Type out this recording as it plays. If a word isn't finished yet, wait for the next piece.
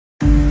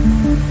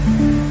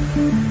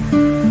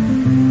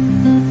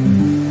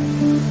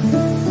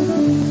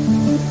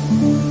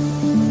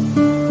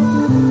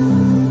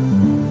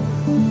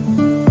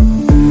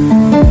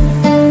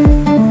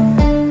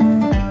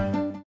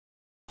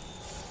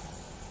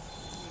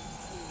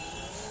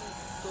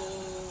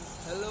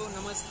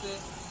नमस्ते,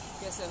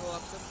 कैसे हो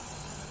आप सब।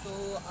 तो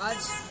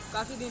आज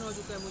काफ़ी दिन हो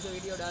चुके हैं मुझे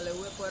वीडियो डाले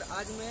हुए, पर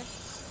आज मैं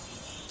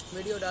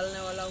वीडियो डालने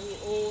वाला हूँ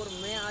और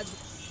मैं आज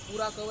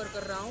पूरा कवर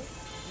कर रहा हूँ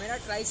मेरा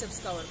ट्राइसेप्स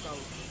का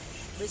वर्कआउट।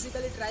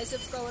 बेसिकली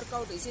ट्राइसेप्स का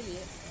वर्कआउट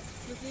इसीलिए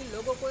क्योंकि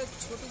लोगों को एक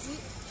छोटी सी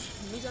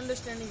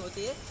मिसअंडरस्टैंडिंग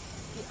होती है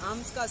कि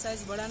आर्म्स का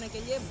साइज़ बढ़ाने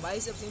के लिए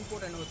बाइसेप्स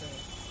इंपॉर्टेंट होता है।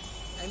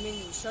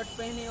 शर्ट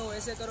पहने हो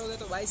ऐसे करोगे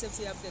तो बाइसेप्स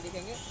ही आपके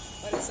दिखेंगे,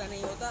 पर ऐसा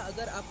नहीं होता।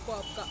 अगर आपको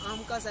आपका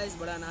आर्म का साइज़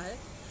बढ़ाना है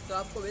तो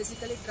आपको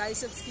बेसिकली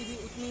ट्राइसेप्स की भी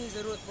उतनी ही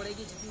ज़रूरत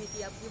पड़ेगी जितनी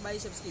कि आपकी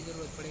बाइसेप्स की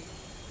ज़रूरत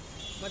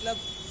पड़ेगी। मतलब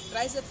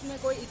ट्राइसेप्स में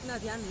कोई इतना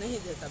ध्यान नहीं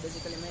देता,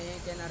 बेसिकली मैं ये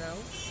कह रहा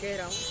हूँ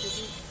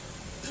क्योंकि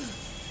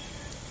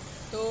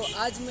तो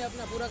आज मैं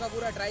अपना पूरा का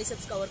पूरा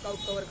ट्राइसेप्स का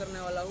वर्कआउट कवर करने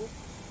वाला हूँ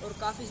और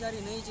काफ़ी सारी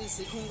नई चीज़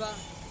सीखूँगा।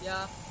 या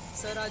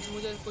सर आज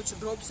मुझे कुछ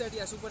ड्रॉप सेट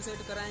या सुपर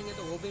सेट कराएंगे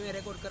तो वो भी मैं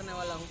रिकॉर्ड करने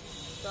वाला हूँ।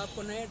 तो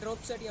आपको नए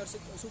ड्रॉप सेट या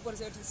सुपर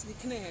सेट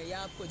सीखने हैं या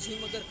आपको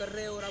जिम अगर कर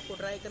रहे हो और आपको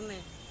ट्राई करने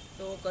हैं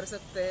तो कर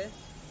सकते हैं।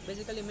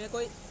 बेसिकली मैं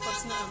कोई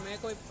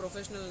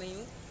प्रोफेशनल नहीं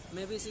हूँ,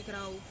 मैं भी सीख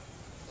रहा हूँ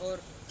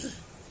और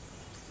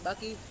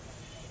बाकी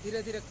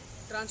धीरे धीरे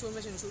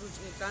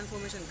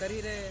ट्रांसफॉर्मेशन कर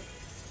ही रहे हैं,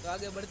 तो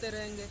आगे बढ़ते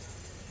रहेंगे।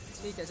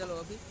 ठीक है, चलो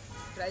अभी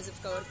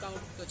ट्राइसेप्स का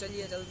वर्कआउट तो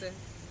चलिए चलते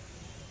हैं।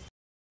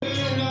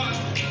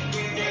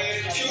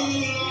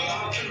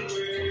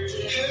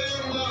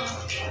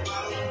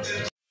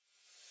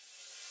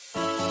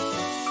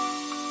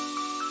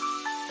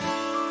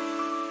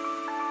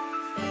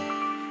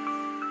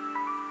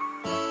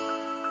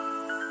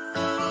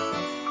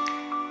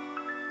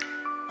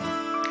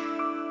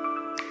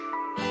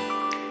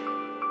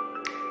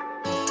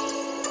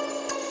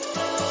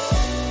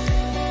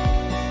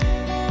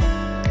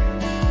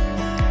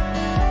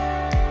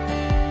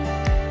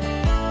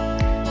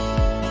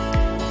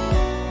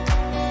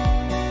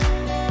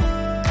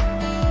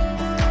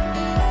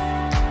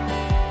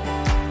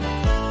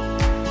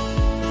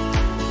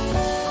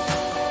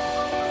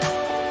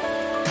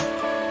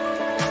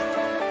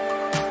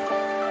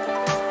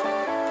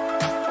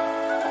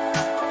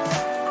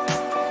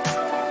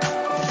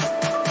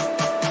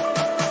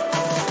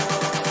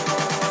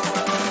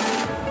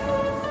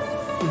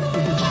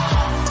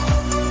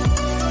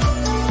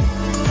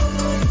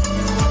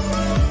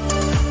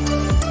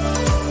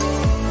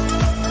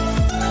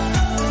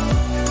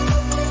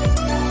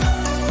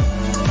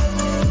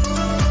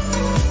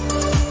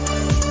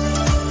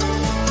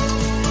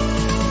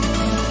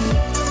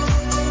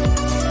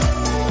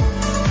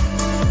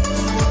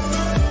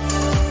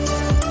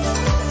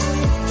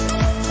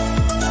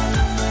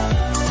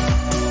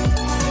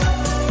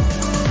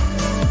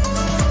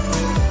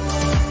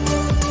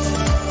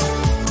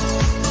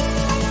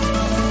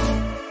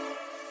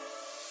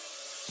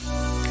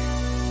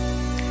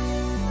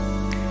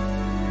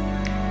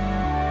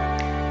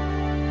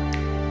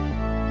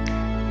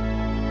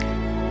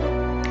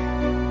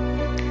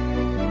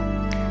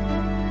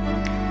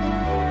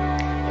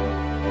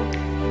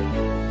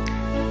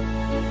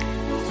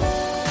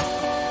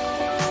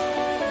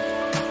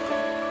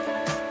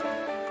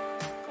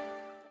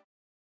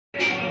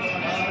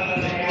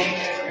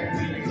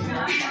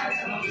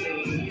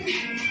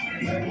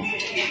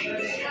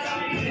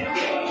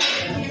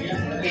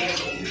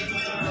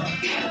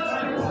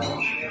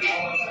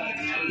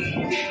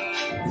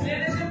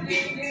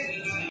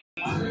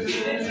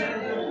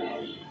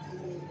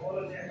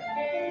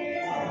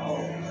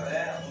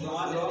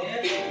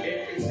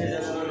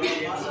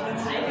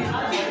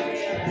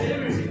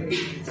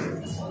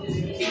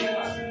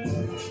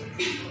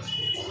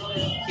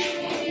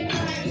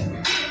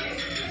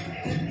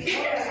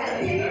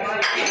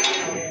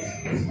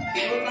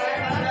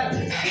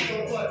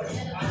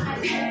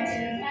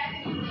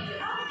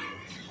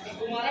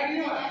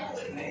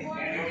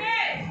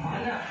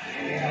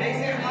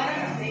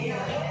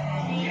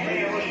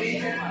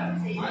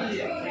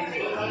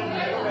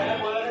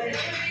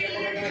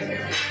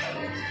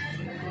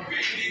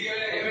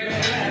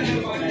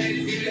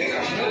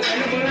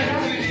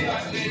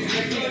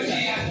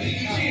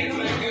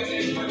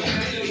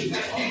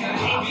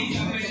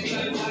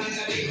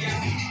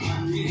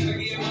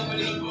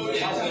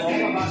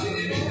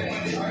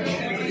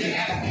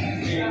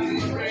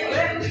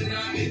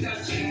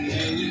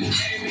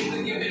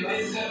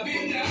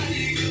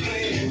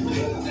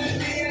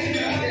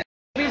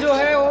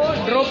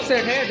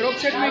 ड्रॉप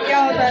सेट में क्या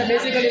होता है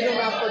बेसिकली जो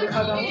मैं आपको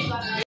दिखाता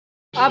हूँ।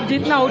 आप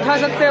जितना उठा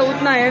सकते हैं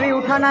उतना हैवी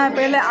उठाना है।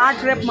 पहले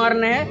 8 रेप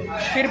मारने हैं,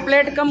 फिर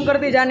प्लेट कम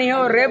करती जानी है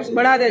और रेप्स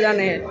बढ़ाते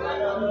जाने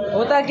हैं।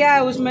 होता क्या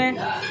है उसमें,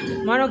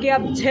 मानो कि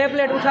आप 6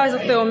 प्लेट उठा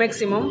सकते हो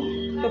मैक्सिमम,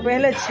 तो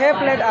पहले 6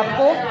 प्लेट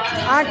आपको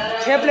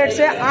 6 प्लेट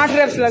से 8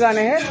 रेप्स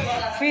लगाने हैं।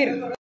 फिर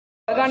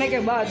लगाने के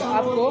बाद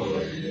आपको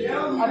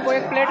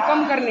 1 प्लेट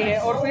कम करनी है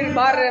और फिर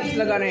 12 रेप्स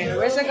लगाने हैं।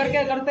 वैसे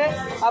करके करते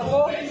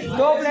आपको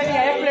 2 प्लेट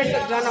या 1 प्लेट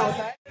तक जाना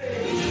होता है।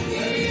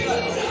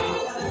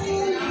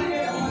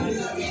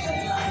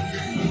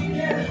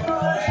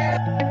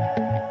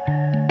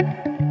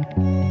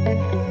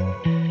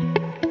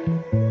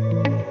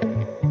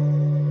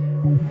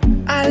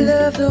 I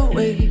love the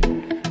way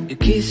you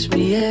kiss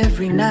me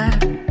every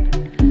night.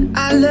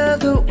 I love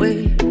the way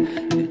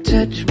you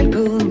touch me,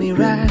 pull me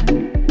right,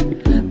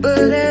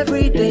 but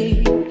every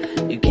day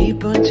you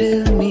keep on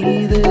telling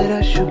me that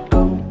I should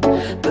go,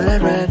 but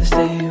I'd rather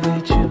stay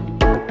with you.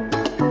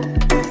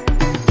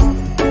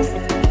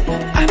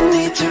 I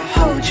need to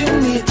hold you,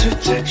 need to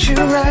touch you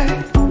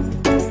right.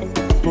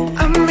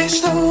 I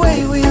miss the way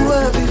we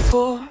were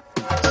before.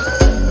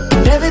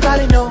 And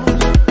everybody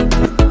knows,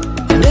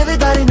 and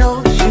everybody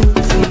knows you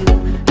feel,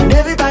 and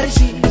everybody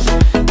sees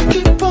you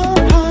keep on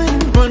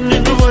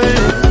running away.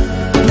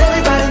 And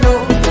everybody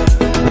knows,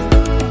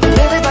 and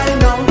everybody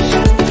knows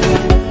you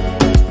feel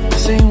the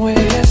same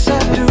way as I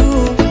do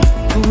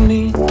for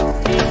me.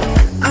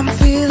 I'm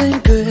feeling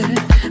good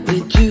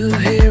with you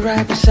here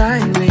right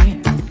beside me.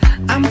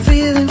 I'm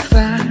feeling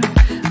fine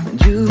when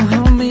you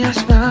hold me, I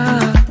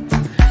smile.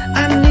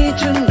 I need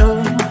to know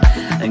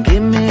and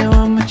give me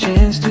one more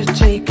chance to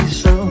take it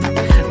slow,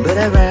 but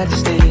I'd rather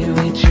stay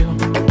with you.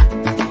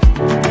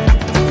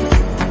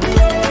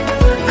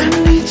 I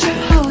need to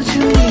hold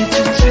you, need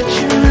to touch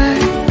you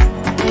right.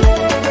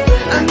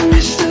 I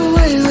miss the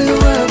way we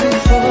were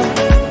before.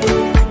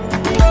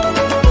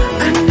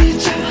 I need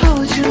to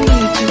hold you,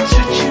 need to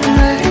touch you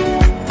right.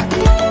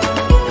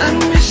 I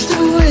miss the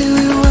way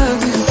we were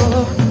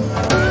before.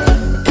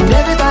 And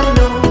everybody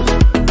knows,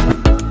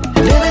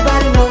 and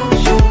everybody knows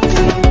you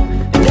feel,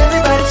 and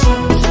everybody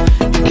sees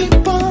you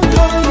keep on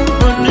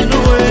running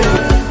away.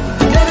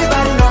 And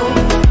everybody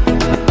knows,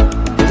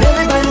 and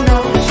everybody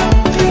knows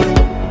you feel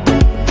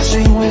the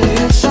same way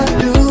as I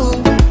do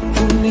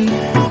for me.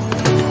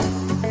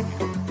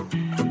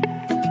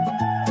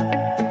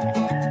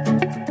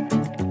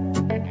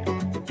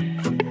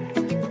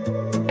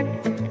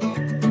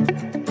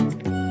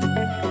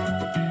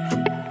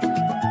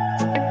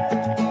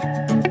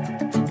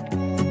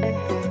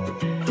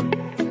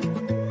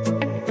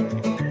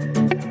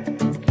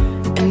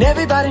 And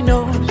everybody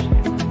knows,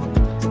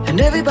 and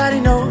everybody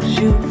knows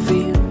you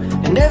feel,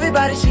 and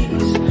everybody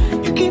sees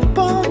you keep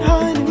on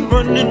hiding,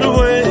 running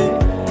away.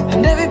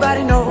 And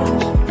everybody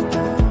knows,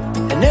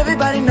 and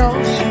everybody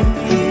knows you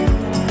feel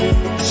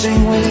the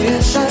same way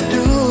as I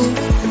do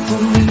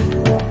for me.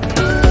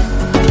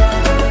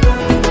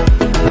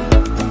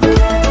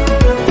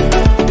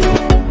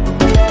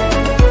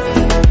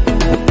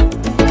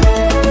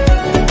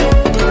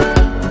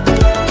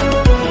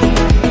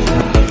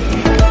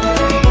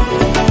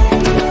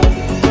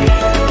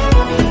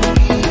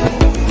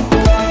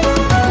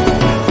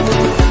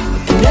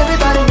 And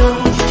everybody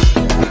knows,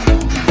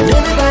 and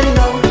everybody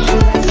knows you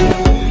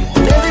feel,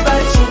 and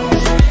everybody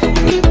sees you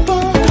keep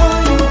on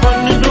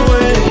running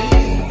away.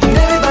 And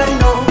everybody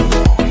knows,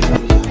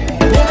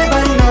 and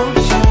everybody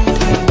knows you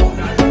feel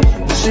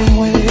the same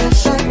way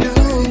as I do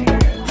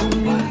for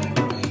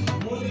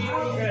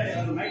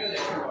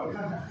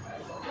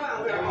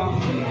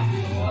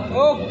me.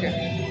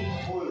 Okay.